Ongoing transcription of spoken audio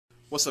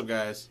What's up,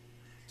 guys?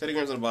 Teddy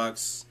Grams in the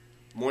box.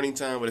 Morning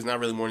time, but it's not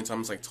really morning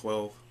time. It's like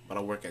 12, but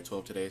I work at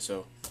 12 today,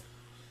 so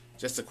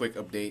just a quick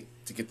update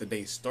to get the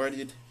day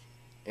started.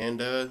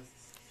 And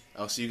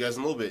I'll see you guys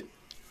in a little bit.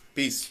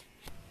 Peace.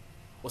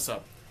 What's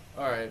up?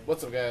 Alright,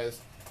 what's up, guys?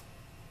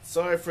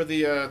 Sorry for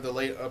the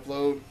late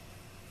upload.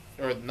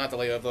 Or not the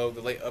late upload,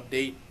 the late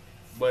update.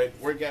 But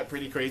work got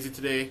pretty crazy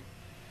today.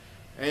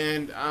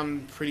 And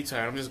I'm pretty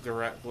tired. I'm just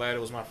glad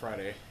it was my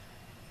Friday.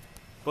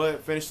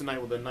 But finished the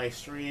night with a nice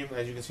stream,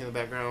 as you can see in the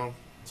background.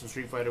 Some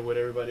Street Fighter with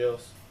everybody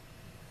else.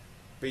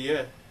 But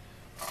yeah.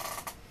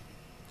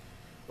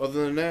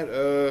 Other than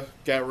that,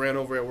 got ran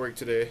over at work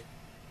today.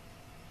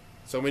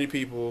 So many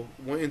people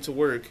went into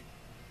work.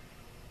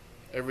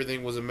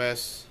 Everything was a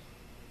mess.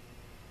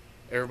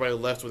 Everybody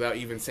left without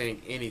even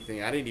saying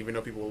anything. I didn't even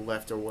know people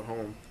left or went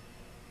home.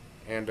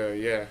 And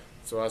yeah,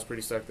 so I was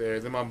pretty stuck there.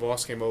 Then my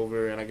boss came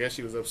over, and I guess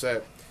she was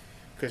upset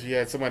because she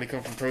had somebody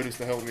come from produce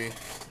to help me.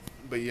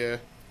 But yeah.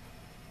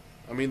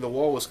 I mean, the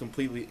wall was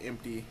completely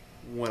empty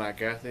when I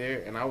got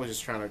there, and I was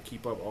just trying to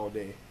keep up all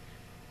day.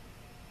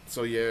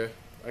 So, yeah,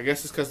 I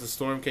guess it's because the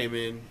storm came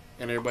in,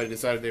 and everybody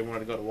decided they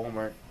wanted to go to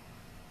Walmart.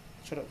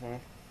 Shut up, phone.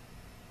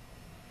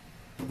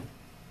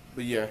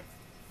 But, yeah.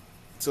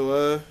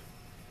 So,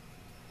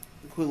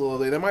 quick little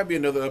update. There might be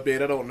another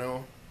update, I don't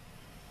know.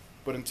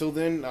 But until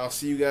then, I'll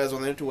see you guys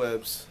on the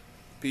interwebs.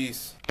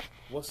 Peace.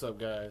 What's up,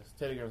 guys?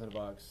 Teddy Grams in the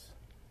box.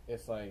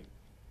 It's like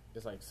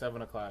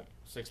 7 o'clock,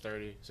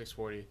 6:30,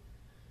 6:40.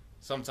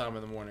 Sometime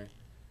in the morning.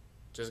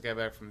 Just got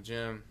back from the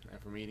gym and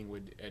from eating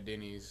at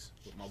Denny's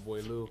with my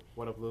boy Lou.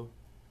 What up, Lou?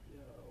 Yo,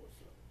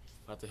 what's up?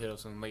 About to hit up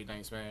some late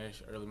night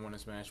smash, early morning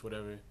smash,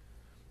 whatever.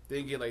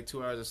 Then get like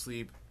 2 hours of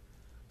sleep.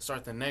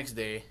 Start the next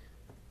day.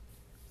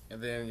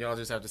 And then y'all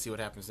just have to see what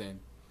happens then.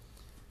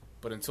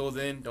 But until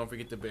then, don't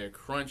forget to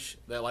crunch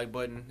that like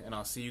button. And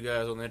I'll see you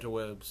guys on the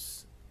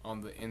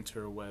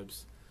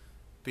interwebs.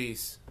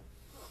 Peace.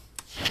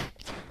 Yeah.